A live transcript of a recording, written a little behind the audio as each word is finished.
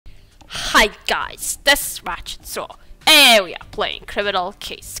Hi guys, this is Ratchet Straw, and we are playing Criminal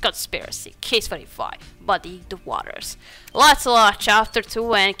Case Conspiracy, Case 25, Muddying the Waters. Let's launch Chapter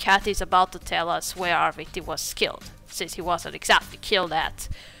 2, and Cat is about to tell us where our victim was killed, since he wasn't exactly killed at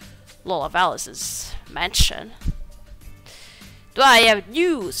Lola Vallis's mansion. Do I have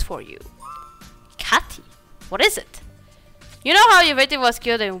news for you? Catty, what is it? You know how your victim was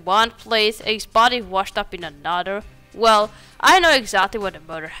killed in one place and his body washed up in another? Well, I know exactly where the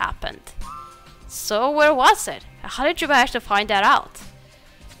murder happened. So where was it? How did you manage to find that out?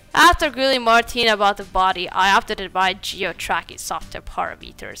 After grilling Martine about the body, I updated my geo-tracking software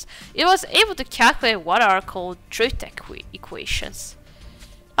parameters. It was able to calculate what are called truth equations.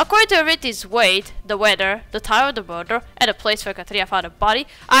 According to everything's weight, the weather, the time of the murder, and the place where Katrina found the body,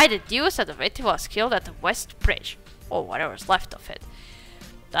 I deduced that the victim was killed at the West Bridge, or whatever's left of it.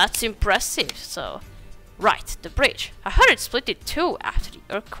 That's impressive, so... Right, the bridge. I heard it split in two after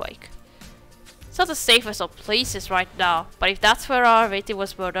the earthquake. It's not the safest of places right now, but if that's where our victim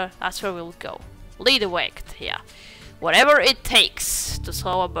was murdered, that's where we'll go. Lead the way, Katia. Whatever it takes to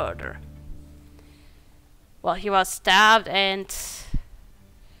solve a murder. Well, he was stabbed and...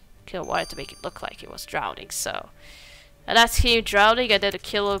 Killer wanted to make it look like he was drowning, so... And that's him drowning, and then the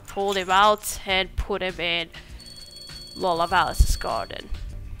killer pulled him out and put him in Lola Vallis's garden.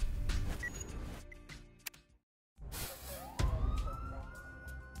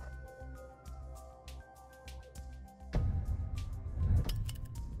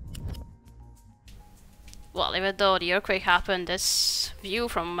 Well, even though the earthquake happened, this view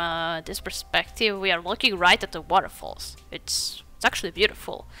from this perspective, we are looking right at the waterfalls. It's actually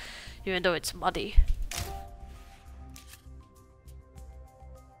beautiful, even though it's muddy.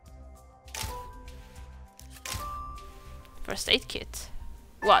 First aid kit.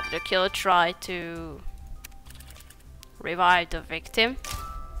 What, did the killer try to revive the victim?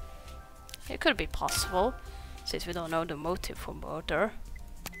 It could be possible, since we don't know the motive for murder.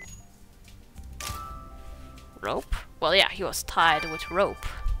 Rope? Well, yeah, he was tied with rope.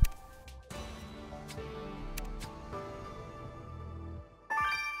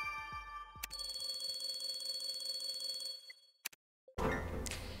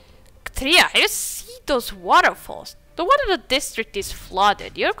 Katria, have you seen those waterfalls? The one in the district is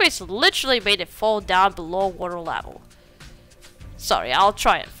flooded. The earthquake literally made it fall down below water level. Sorry, I'll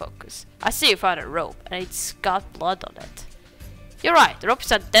try and focus. I see you found a rope, and it's got blood on it. You're right, the rope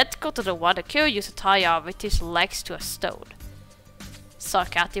is identical to the one the killer used to tie our victim's legs to a stone. So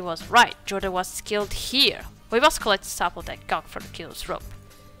Cathy was right, Jordan was killed here. We must collect a sample of that gunk from the killer's rope.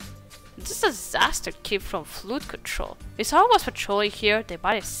 This disaster came from fluid control. If someone was patrolling here, they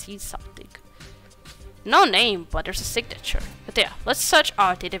might have seen something. No name, but there's a signature. But yeah, let's search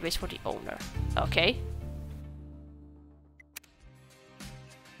our database for the owner. Okay?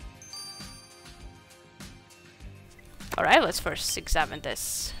 Alright, let's first examine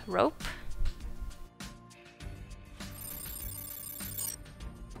this rope.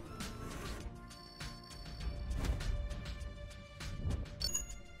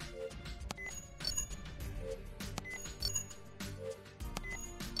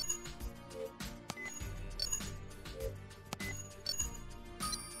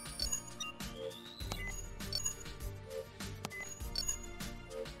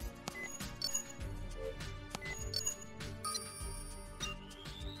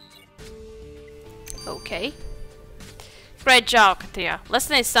 Okay. Great job, Katia. Let's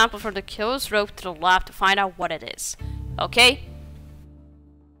send a sample from the killer's rope to the lab to find out what it is. Okay?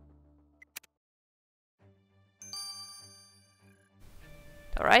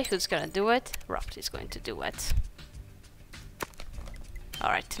 Alright, who's gonna do it? Roxy's going to do it.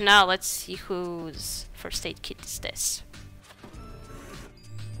 Alright, now let's see whose first aid kit is this.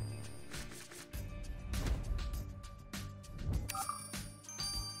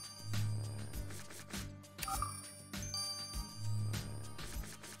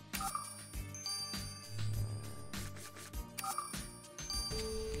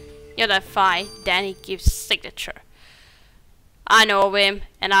 Unify, Danny gives signature. I know him,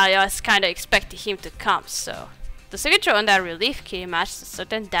 and I was kinda expecting him to come, so... The signature on that relief kit matches a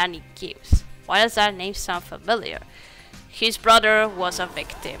certain Danny Gibbs. Why does that name sound familiar? His brother was a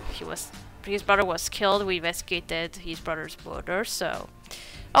victim. His brother was killed. We investigated his brother's murder, so...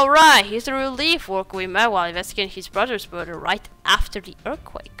 Alright, he's the relief worker we met while investigating his brother's murder right after the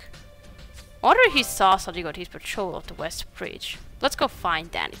earthquake. I wonder if he saw something on his patrol of the West Bridge. Let's go find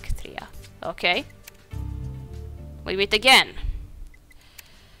Danny, Katria. Okay? We meet again.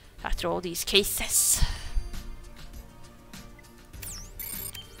 After all these cases.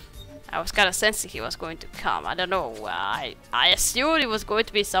 I was kind of sensing he was going to come. I don't know. I assumed it was going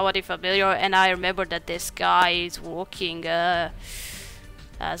to be somebody familiar, and I remember that this guy is working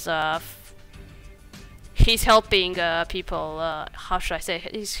as a. He's helping people. How should I say?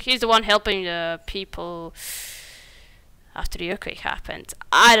 He's the one helping people after the earthquake happened.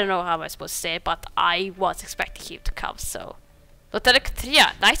 I don't know how I'm supposed to say it, but I was expecting him to come. So, Lieutenant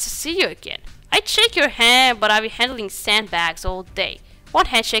Katria, nice to see you again. I'd shake your hand, but I've been handling sandbags all day. One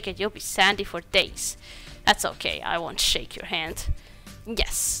handshake and you'll be sandy for days. That's okay, I won't shake your hand.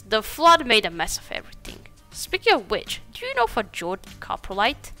 Yes, the flood made a mess of everything. Speaking of which, do you know for Jordan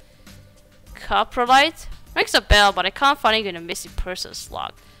Coprolite? Coprolite? Rings a bell, but I can't find him in a missing persons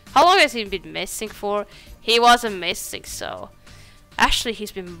log. How long has he been missing for? He wasn't missing, so... Actually,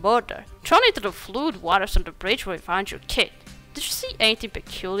 he's been murdered. Thrown into the fluid waters on the bridge where we found your kid. Did you see anything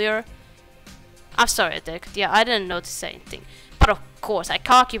peculiar? I'm sorry, Dick. Yeah, I didn't notice anything. But of course, I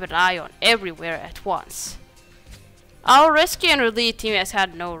can't keep an eye on everywhere at once. Our rescue and relief team has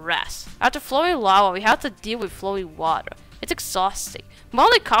had no rest. After flowing lava, we have to deal with flowing water. It's exhausting. My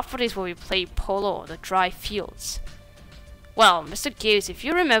only comfort is when we play polo on the dry fields. Well, Mr. Gibbs, if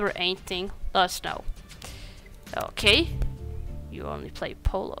you remember anything, let us know. Okay. You only play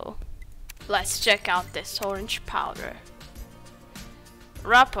polo. Let's check out this orange powder.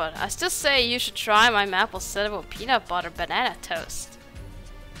 Rapid, I still say you should try my maple cinnamon peanut butter banana toast.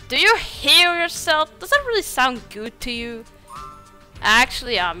 Do you hear yourself? Does that really sound good to you?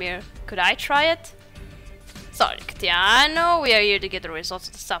 Actually, Amir, could I try it? Sorry, Katia, I know we are here to get the results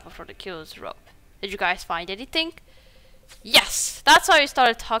of the sample for the killer's rope. Did you guys find anything? Yes, that's how you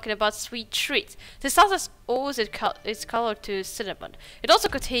started talking about sweet treats. This sauce owes its color to cinnamon. It also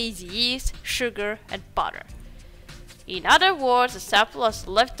contains yeast, sugar, and butter. In other words, the sample was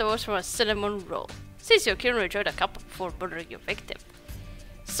leftovers from a cinnamon roll. Since your killer enjoyed a couple before murdering your victim.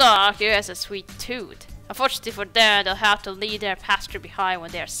 So, he has a sweet tooth. Unfortunately for them, they'll have to leave their pasture behind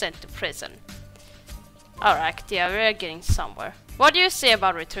when they are sent to prison. Alright, yeah, we're getting somewhere. What do you say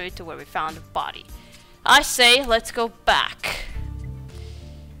about returning to where we found the body? I say, let's go back.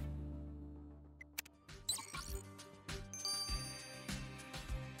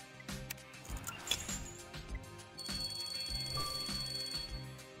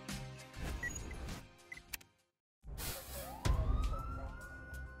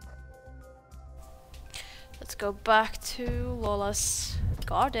 Let's go back to Lola's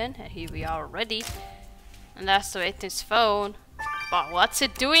garden, and here we are already. And that's the victim's phone. But what's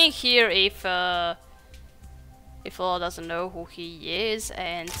it doing here if Lola doesn't know who he is,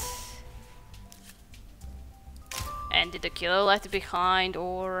 and did the killer left it behind,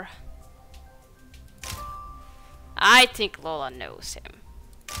 or... I think Lola knows him.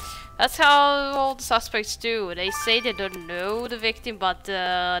 That's how all the suspects do. They say they don't know the victim, but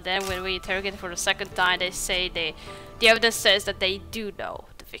then when we interrogate for the second time, they say the evidence says that they do know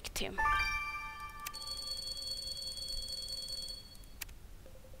the victim.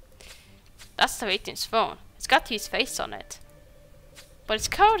 That's the victim's phone. It's got his face on it. But it's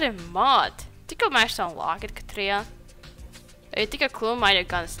covered in mud. Think I managed to unlock it, Katria? You think a clue might have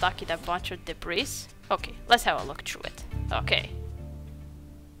gotten stuck in a bunch of debris? Okay, let's have a look through it. Okay.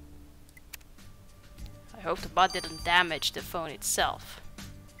 I hope the mud didn't damage the phone itself.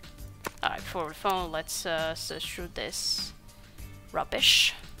 Alright, for the phone, let's search through this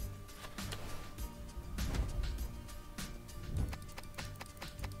rubbish.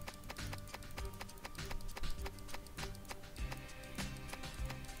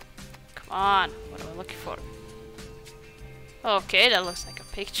 Come on, what am I looking for? Okay, that looks like a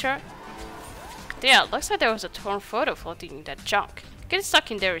picture. Yeah, it looks like there was a torn photo floating in that junk. Getting stuck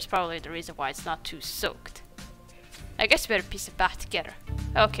in there is probably the reason why it's not too soaked. I guess we better piece it back together.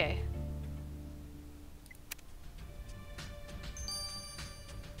 Okay.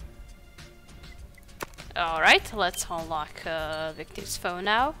 Alright, let's unlock victim's phone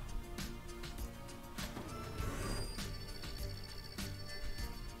now.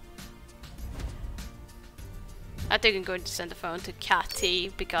 I think I'm going to send the phone to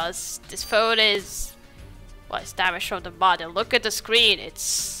Cathy because this phone is... well, it's damaged from the body. Look at the screen,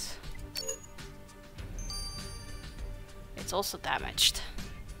 it's also damaged.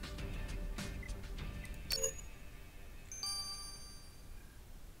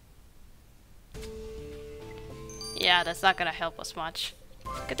 Yeah, that's not gonna help us much.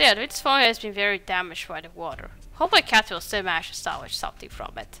 But yeah, this phone has been very damaged by the water. Hopefully Cathy will still manage to salvage something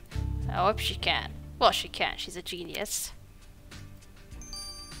from it. I hope she can. Well, she can, she's a genius.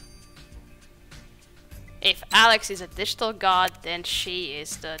 If Alex is a digital god, then she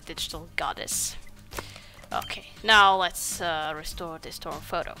is the digital goddess. Okay, now let's restore this torn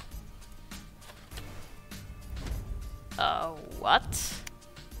photo. What?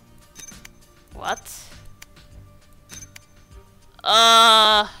 What?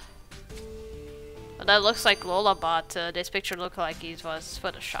 That looks like Lola, but this picture looks like it was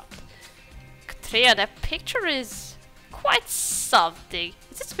photoshopped. Katria, that picture is quite something.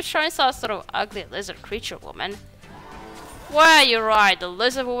 Is this showing some sort of ugly lizard creature woman? Well, you're right. The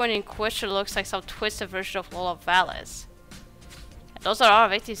lizard woman in question looks like some twisted version of Lola Valles. And those are our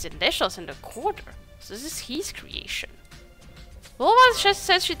victims' initials in the corner. So this is his creation. Lola just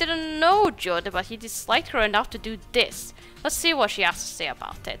said she didn't know Jordan, but he disliked her enough to do this. Let's see what she has to say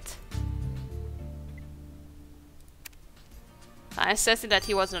about it. I'm sensing that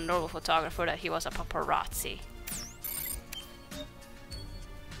he wasn't a normal photographer, that he was a paparazzi.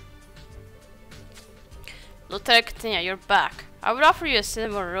 Lieutenant Katina, you're back. I would offer you a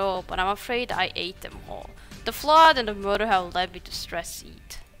cinnamon roll, but I'm afraid I ate them all. The flood and the murder have led me to stress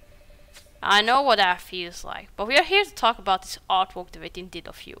eat. I know what that feels like, but we are here to talk about this artwork the victim did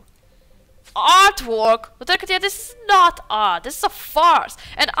of you. Artwork? Lieutenant Katina, this is not art. This is a farce,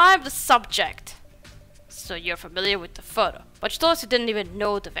 and I'm the subject. So you're familiar with the photo, but you told us you didn't even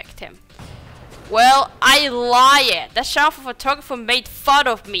know the victim. Well, I lied. That shameful photographer made fun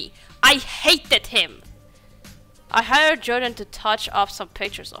of me. I hated him. I hired Jordan to touch up some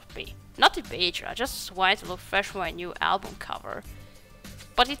pictures of me. Nothing major, I just wanted to look fresh for my new album cover.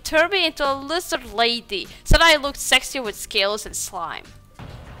 But he turned me into a lizard lady, said I looked sexier with scales and slime.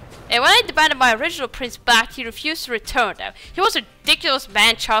 And when I demanded my original prints back, he refused to return them. He was a ridiculous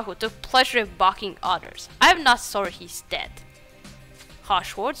man-child who took pleasure in mocking others. I am not sorry he's dead.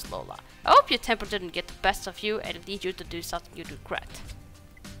 Harsh words, Lola. I hope your temper didn't get the best of you and lead you to do something you'd regret.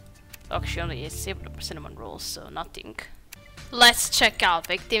 Look, she only ate cinnamon rolls, so nothing. Let's check out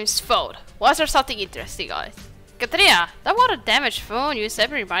victim's phone. Was there something interesting on it? Katrina, that water damaged phone you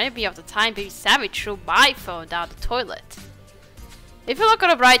said reminded me of the time Baby Sammy threw my phone down the toilet. If you look on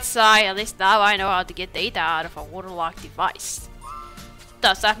the bright side, at least now I know how to get data out of a waterlogged device.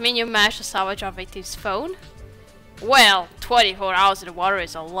 Does that mean you managed to salvage our victim's phone? Well, 24 hours in the water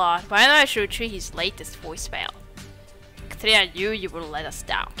is a lot, but I know I should retrieve his latest voicemail. Katrina knew you would let us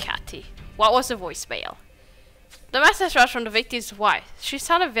down, Catty. What was the voicemail? The message was from the victim's wife. She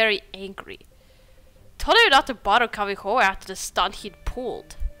sounded very angry. Told her not to bother coming home after the stunt he'd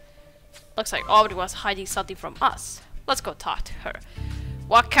pulled. Looks like Aubrey was hiding something from us. Let's go talk to her.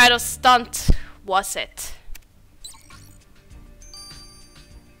 What kind of stunt was it?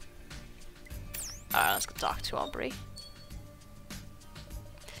 Alright, let's go talk to Aubrey.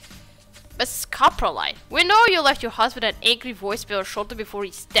 Mrs. Coprolite, we know you left your husband an angry voicemail shortly before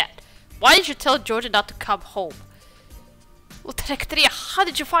he's dead. Why did you tell Georgia not to come home? Lieutenant Katrina, how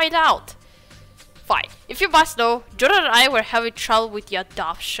did you find out? Fine. If you must know, Jordan and I were having trouble with the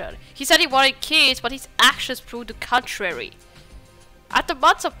adoption. He said he wanted kids, but his actions proved the contrary. After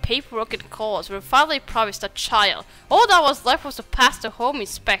months of paperwork and calls, we were finally promised a child. All that was left was to pass the home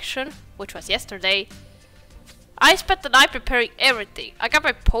inspection, which was yesterday. I spent the night preparing everything. I got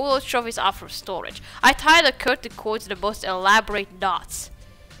my polo trophies out from storage. I tied the curtain cords in the most elaborate knots.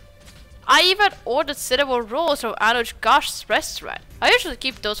 I even ordered cinnamon rolls from Anuj Gosh's restaurant. I usually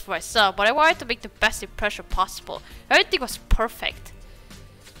keep those for myself, but I wanted to make the best impression possible. Everything was perfect.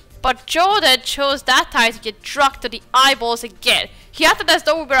 But Jordan chose that time to get drunk to the eyeballs again. He acted as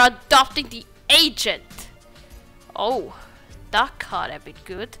though we were adopting the agent. Oh, that can't have been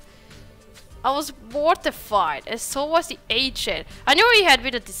good. I was mortified, and so was the agent. I knew he had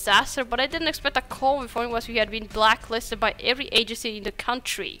been a disaster, but I didn't expect a call informing us he had been blacklisted by every agency in the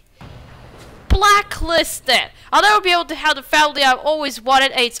country. Blacklisted! I'll never be able to have the family I've always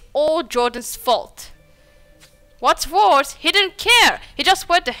wanted, and it's all Jordan's fault. What's worse, he didn't care. He just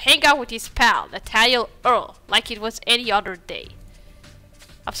went to hang out with his pal, Nathaniel Earl, like it was any other day.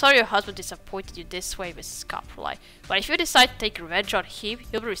 I'm sorry your husband disappointed you this way, Mrs. Coprolite, but if you decide to take revenge on him,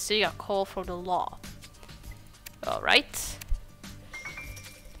 you'll be receiving a call from the law. Alright.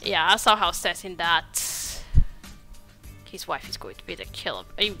 Yeah, I somehow sensing that his wife is going to be the killer.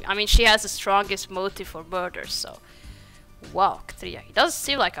 I mean, she has the strongest motive for murder, so... Wow, Katrina, it doesn't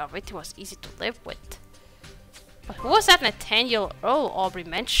seem like our victim was easy to live with. But who was that Nathaniel Earl Aubrey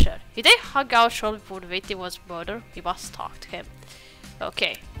mentioned? If they hung out shortly before the victim was murdered, we must talk to him.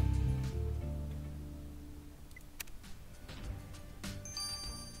 Okay.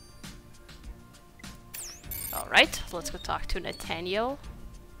 Alright, let's go talk to Nathaniel.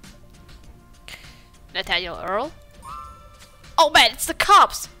 Nathaniel Earl? Oh man, it's the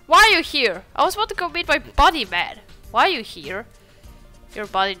cops! Why are you here? I was about to go meet my buddy, man. Why are you here? Your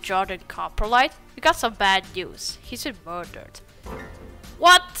buddy Jordan Coprolite? We got some bad news. He's been murdered.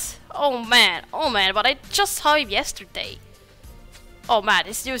 What? Oh man, but I just saw him yesterday. Oh man,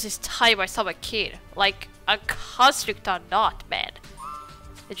 this news is tied by some kid. Like a constrictor knot, man.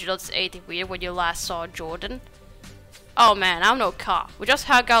 Did you notice anything weird when you last saw Jordan? Oh man, I'm no cop. We just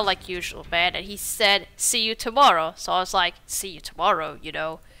hung out like usual, man, and he said, see you tomorrow. So I was like, see you tomorrow, you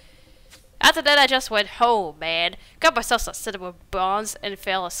know. After that, I just went home, man. Got myself some cinnamon buns and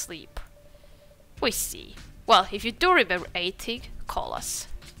fell asleep. We see. Well, if you do remember anything, call us.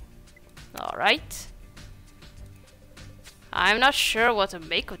 Alright. I'm not sure what to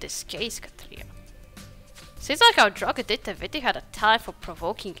make of this case, Katrina. Seems like our drug addicted Vitty had a talent for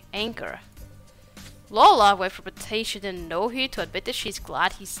provoking anger. Lola went from pretending she didn't know him to admit that she's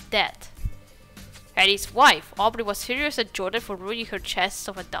glad he's dead. And his wife, Aubrey, was furious at Jordan for ruining her chances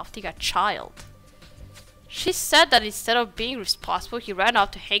of adopting a child. She said that instead of being responsible, he ran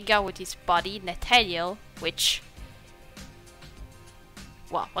out to hang out with his buddy Nathaniel, which...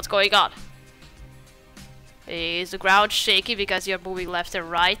 Well, what's going on? Is the ground shaky because you're moving left and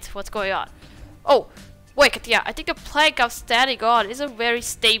right? What's going on? Oh, wait, yeah, I think the plank I'm standing on isn't very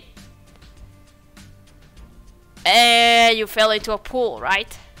stable. And you fell into a pool,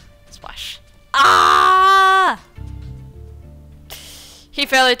 right? Splash. Ah! He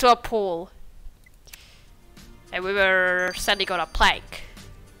fell into a pool. And we were standing on a plank.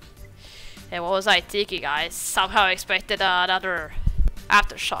 And what was I thinking? I somehow expected another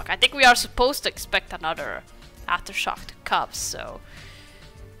aftershock. I think we are supposed to expect another aftershock to come, so...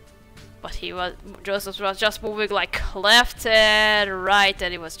 But Joseph was just moving like left and right,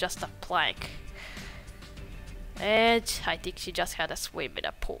 and it was just a plank. And I think she just had a swim in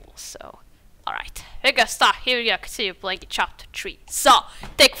a pool, so... Alright, we're gonna start here. We can continue playing chapter 3. So,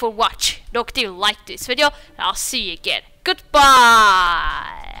 thank you for watching. Don't forget to like this video, and I'll see you again.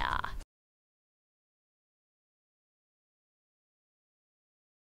 Goodbye!